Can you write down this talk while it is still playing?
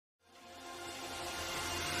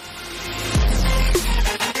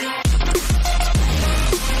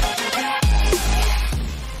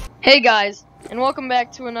Hey guys, and welcome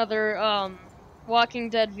back to another Walking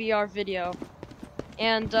Dead VR video.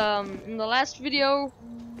 And in the last video,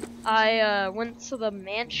 I went to the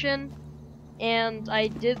mansion and I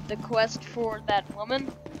did the quest for that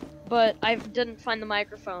woman, but I didn't find the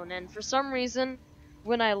microphone. And for some reason,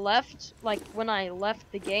 when I left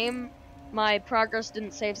the game, my progress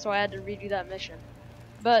didn't save, so I had to redo that mission.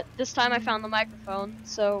 But this time I found the microphone,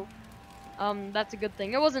 so that's a good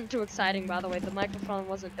thing. It wasn't too exciting, by the way. The microphone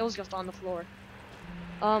wasn't, it was just on the floor.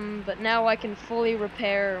 But now I can fully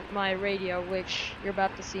repair my radio, which you're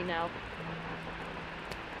about to see now.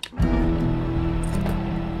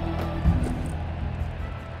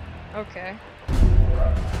 Okay.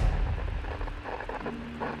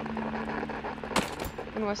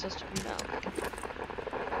 What am I supposed to do now?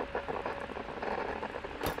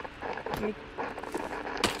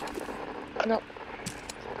 Nope.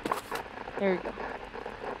 There we go.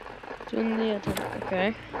 Doing the attack.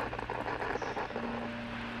 Okay.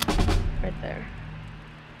 Right there.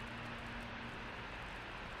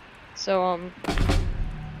 So,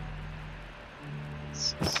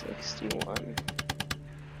 61.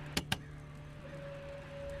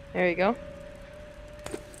 There you go.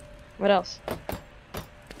 What else?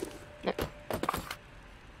 No.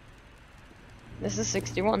 This is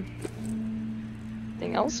 61.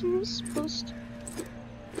 Anything else I'm supposed to?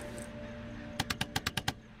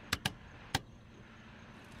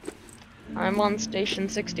 I'm on station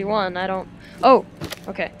 61. I don't. Oh,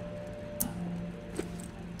 okay.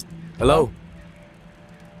 Hello?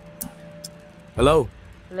 Hello?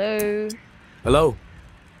 Hello? Hello?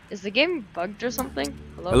 Is the game bugged or something?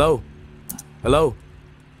 Hello? Hello? Hello?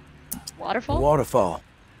 Waterfall? Waterfall.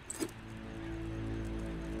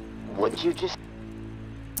 What'd you just...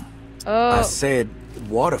 I said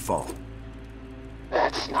waterfall.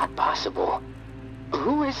 That's not possible.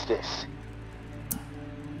 Who is this?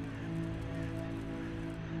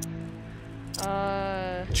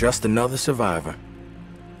 Just another survivor.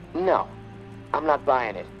 No, I'm not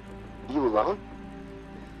buying it. You alone?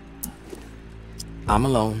 I'm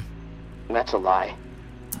alone. That's a lie.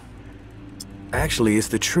 Actually, it's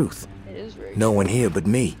the truth. It is very No one here but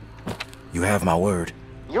me. You have my word.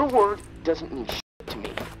 Your word doesn't mean shit to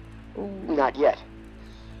me. Ooh, Not yet.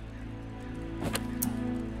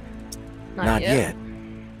 not yet.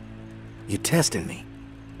 You're testing me.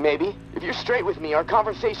 Maybe. If you're straight with me, our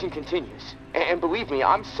conversation continues. And believe me,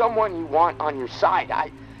 I'm someone you want on your side.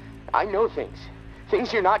 I know things.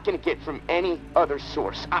 Things you're not gonna get from any other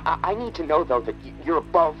source. I need to know, though, that you're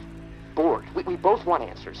above board. We both want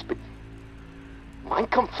answers, but mine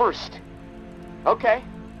come first. Okay.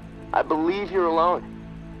 I believe you're alone.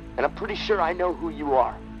 And I'm pretty sure I know who you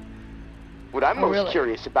are. What I'm most really?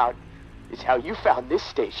 curious about is how you found this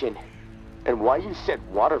station and why you said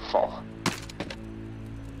waterfall.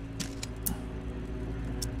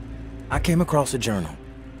 I came across a journal.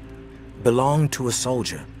 Belonged to a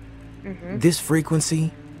soldier. This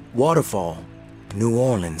frequency, waterfall, New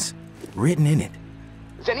Orleans, written in it.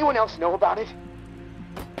 Does anyone else know about it?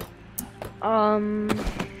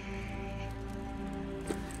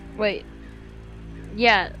 Wait.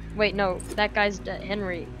 Yeah, wait, no, that guy's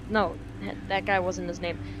Henry. No, that guy wasn't his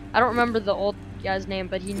name. I don't remember the old guy's name,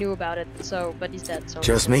 but he knew about it, so, but he's dead, so.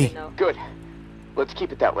 Just me? No. Good. Let's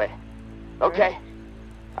keep it that way. Okay.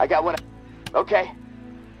 I got what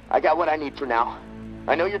I need for now.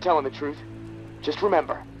 I know you're telling the truth. Just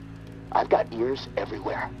remember, I've got ears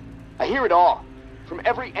everywhere. I hear it all. From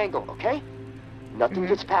every angle, okay? Nothing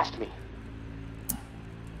gets past me.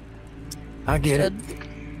 I get it.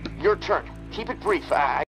 Your turn. Keep it brief.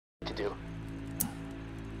 I got to do.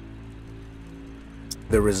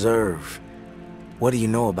 The reserve. What do you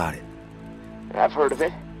know about it? I've heard of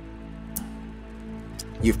it.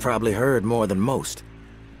 You've probably heard more than most.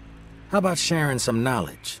 How about sharing some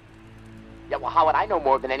knowledge? Yeah, well, how would I know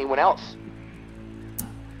more than anyone else?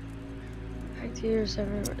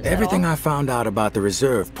 Everything I found out about the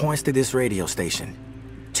reserve points to this radio station.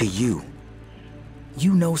 To you.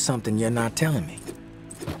 You know something you're not telling me.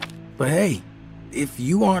 But hey, if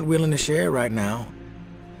you aren't willing to share right now,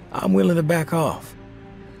 I'm willing to back off.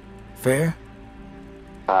 Fair?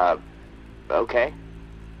 Okay.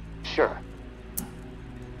 Sure.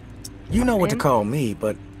 You know what to call me,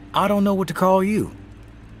 but I don't know what to call you.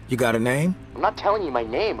 You got a name? I'm not telling you my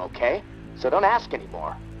name, okay? So don't ask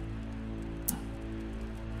anymore.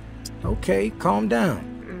 Okay, calm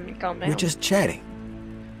down. Calm down. We're just chatting.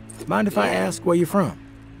 Mind if I ask where you're from?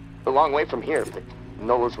 A long way from here, but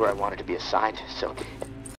NOLA's where I wanted to be assigned, so...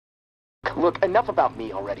 Look, enough about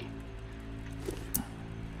me already.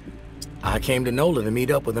 I came to NOLA to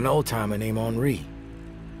meet up with an old-timer named Henri.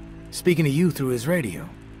 Speaking to you through his radio.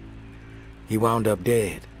 He wound up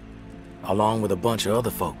dead, along with a bunch of other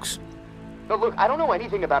folks. No, look, I don't know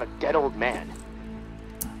anything about a dead old man.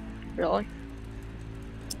 Really?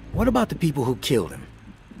 What about the people who killed him?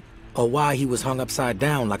 Or why he was hung upside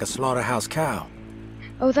down like a slaughterhouse cow?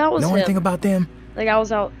 Oh, that was Know him. anything about them? Like I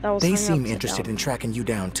was out. That was. They hung seem upside interested down. in tracking you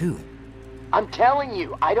down too. I'm telling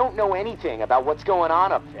you, I don't know anything about what's going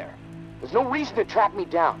on up there. There's no reason to track me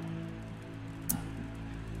down.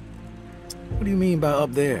 What do you mean by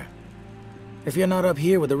up there? If you're not up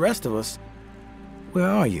here with the rest of us, where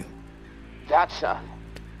are you? That's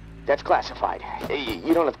classified.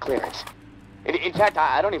 You don't have clearance. In fact,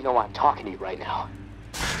 I don't even know why I'm talking to you right now.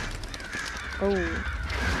 Oh.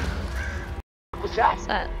 What's that? What's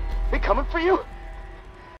that? They coming for you?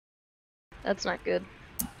 That's not good.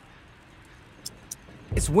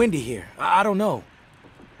 It's windy here. I don't know.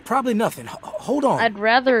 Probably nothing. Hold on. I'd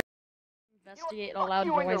rather investigate a loud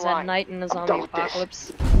noise at night in a zombie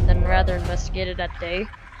apocalypse than rather investigate it at day.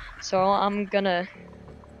 So I'm gonna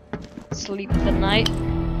sleep the night,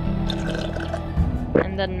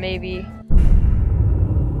 and then maybe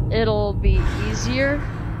it'll be easier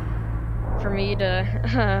for me to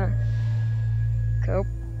cope.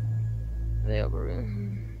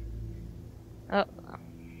 Oh.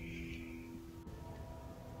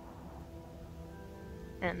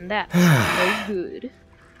 And that's no good.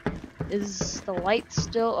 Is the light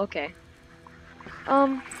still okay?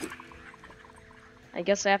 I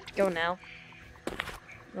guess I have to go now.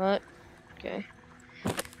 What? Okay.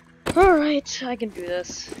 Alright, I can do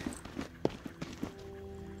this.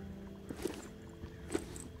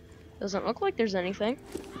 Doesn't look like there's anything.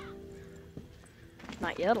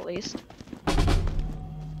 Not yet, at least.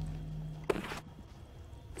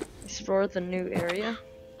 Explore the new area.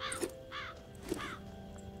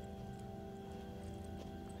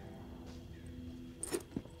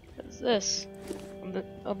 What's this?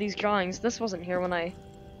 Of these drawings, this wasn't here when I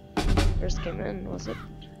first came in, was it?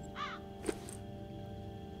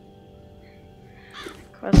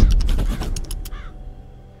 Quest.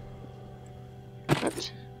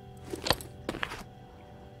 What?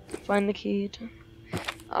 Find the key to...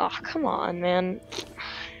 Oh, come on, man.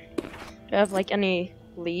 Do I have, like, any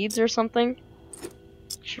leads or something?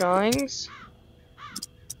 Drawings?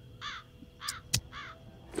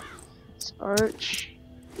 It's arch.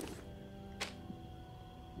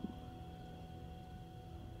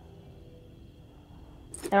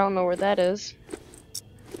 I don't know where that is.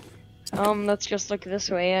 Let's just look this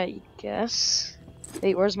way, I guess.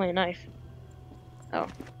 Wait, where's my knife? Oh,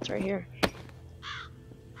 it's right here.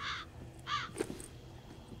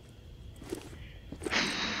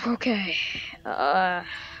 Okay. Oh,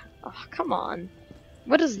 come on.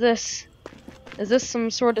 What is this? Is this some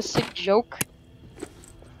sort of sick joke?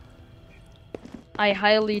 I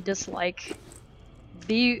highly dislike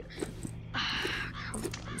the... Come on,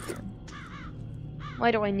 man. Why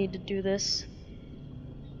do I need to do this?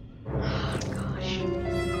 Oh, gosh.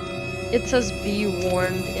 It says be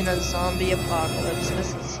warned in a zombie apocalypse.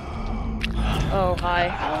 This is... Oh, hi.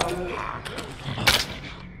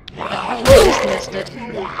 I just missed it.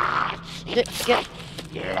 Get...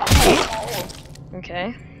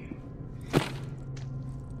 Okay.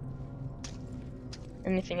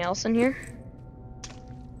 Anything else in here?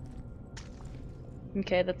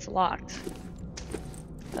 Okay, that's locked.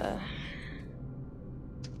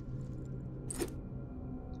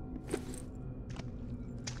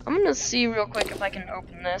 I'm gonna see real quick if I can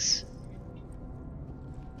open this.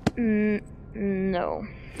 No.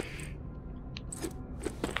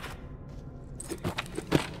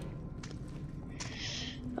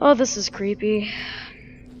 Oh, this is creepy.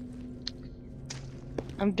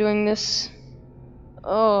 I'm doing this.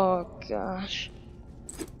 Oh, gosh.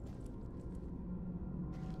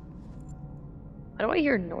 Why do I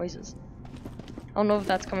hear noises? I don't know if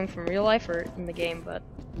that's coming from real life or in the game, but...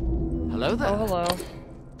 Hello there. Oh, hello.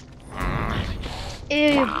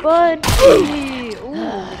 Hey, bud! Hey. Ooh,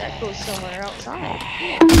 that goes somewhere outside.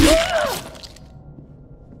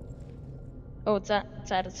 Oh, it's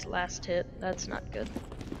at its last hit. That's not good.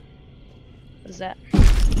 What is that?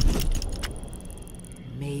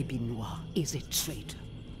 Maybe Noir is a traitor.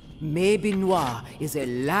 Maybe Noir is a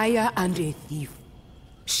liar and a thief.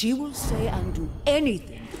 She will say and do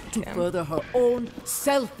anything to further her own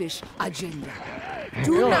selfish agenda.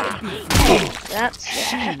 Do not be fooled.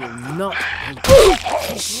 She will not help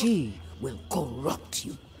you. She will corrupt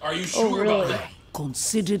you. Are you sure about that?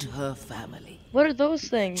 Considered her family. What are those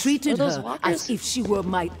things? Treated are those her walkers? as if she were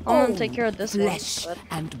my I'm gonna own take care of this flesh one,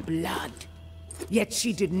 and blood. Yet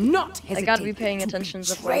she did not hesitate I gotta be paying attention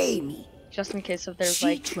to to betray this. me. Just in case if there's She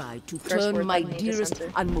like tried to curse turn words my I need to dearest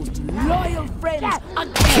censor. and most loyal friends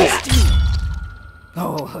against me.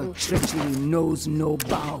 Oh, her treachery knows no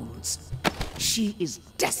bounds. She is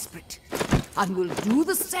desperate and will do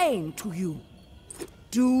the same to you.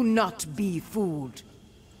 Do not be fooled.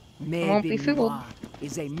 Won't be fooled. Noir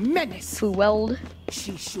is a menace. Fooled.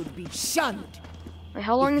 She should be shunned. Wait,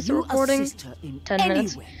 how long is the recording? 10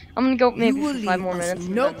 minutes. Way, I'm gonna go maybe you for will 5 more leave us minutes.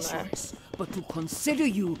 No and then, choice but to consider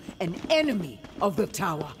you an enemy of the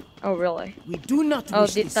tower. Oh, really? We do not Oh,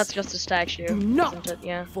 wish this. that's just a statue. Do not isn't it?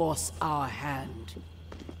 Yeah. force our hand.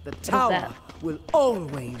 The is tower that? will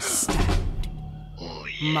always stand. Oh,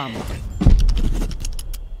 Mama.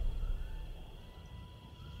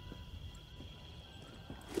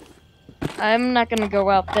 I'm not gonna go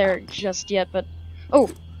out there just yet, but oh,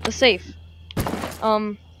 the safe.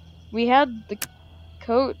 We had the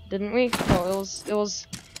code, didn't we? No, it was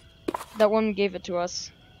that one gave it to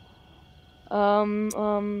us.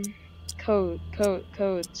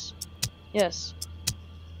 Codes. Yes.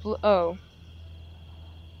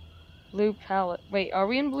 Blue Palace. Wait, are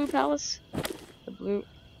we in Blue Palace? The Blue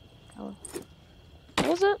Palace. What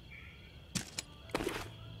was it?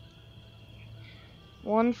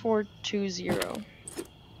 1420.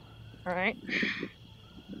 Alright.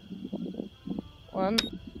 1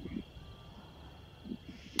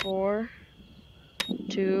 4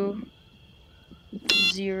 2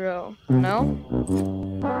 0. No?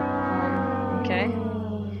 Okay.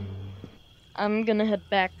 I'm gonna head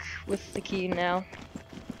back with the key now.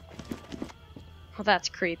 Oh, that's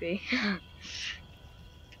creepy.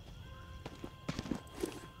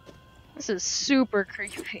 This is super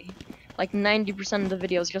creepy. Like 90% of the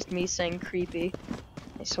video is just me saying creepy.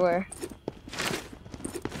 I swear.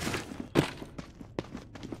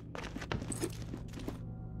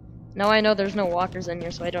 Now I know there's no walkers in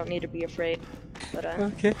here, so I don't need to be afraid. But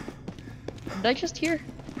Okay. did I just hear?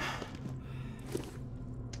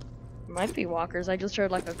 Might be walkers. I just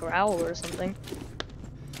heard like a growl or something.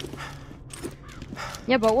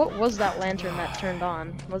 Yeah, but what was that lantern that turned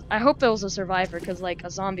on? I hope that was a survivor, because like a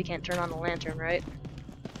zombie can't turn on a lantern, right?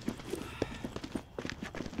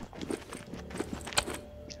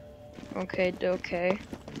 Okay, okay.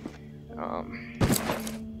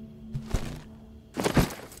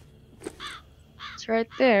 It's right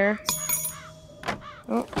there.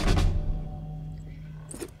 Oh.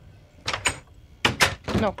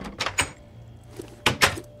 No.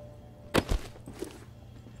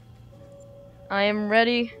 I am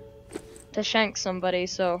ready to shank somebody,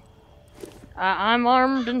 so I'm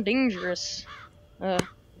armed and dangerous. What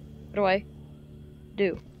do I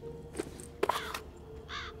do?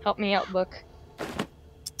 Help me out, book.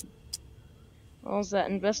 What was that?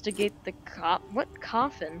 Investigate the what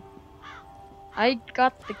coffin? I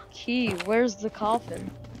got the key. Where's the coffin?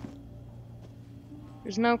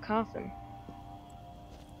 There's no coffin.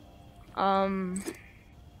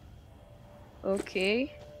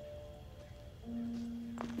 Okay.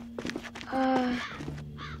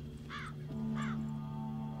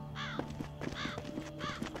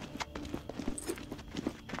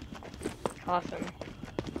 Coffin.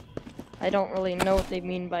 I don't really know what they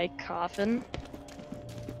mean by coffin.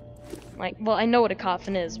 Like, well, I know what a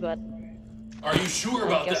coffin is, but Are you sure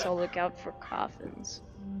about I guess that? I'll look out for coffins.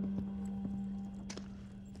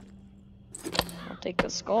 I'll take the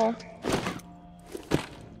skull.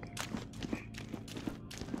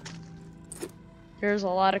 There's a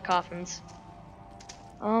lot of coffins.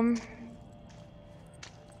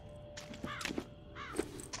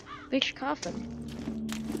 Which coffin?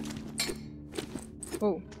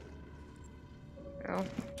 Oh. No.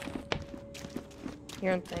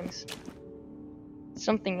 Hearing things.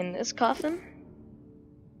 Something in this coffin?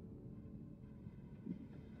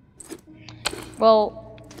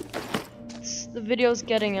 Well, the video's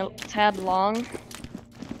getting a tad long,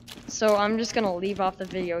 so I'm just gonna leave off the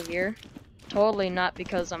video here. Totally not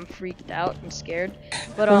because I'm freaked out and scared,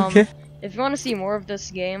 but Okay. if you want to see more of this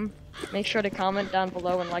game, make sure to comment down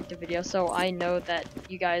below and like the video so I know that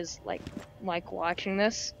you guys like watching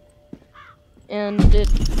this. And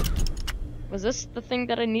was this the thing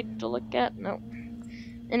that I needed to look at? No.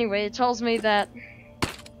 Anyway, it tells me that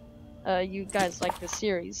you guys like this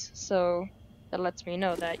series, so that lets me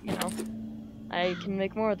know that, you know, I can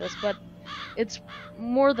make more of this, but it's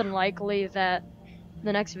more than likely that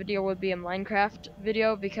the next video would be a Minecraft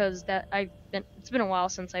video, because it's been a while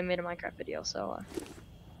since I made a Minecraft video, so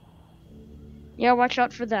yeah, watch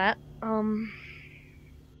out for that.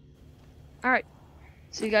 Alright,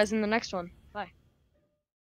 see you guys in the next one.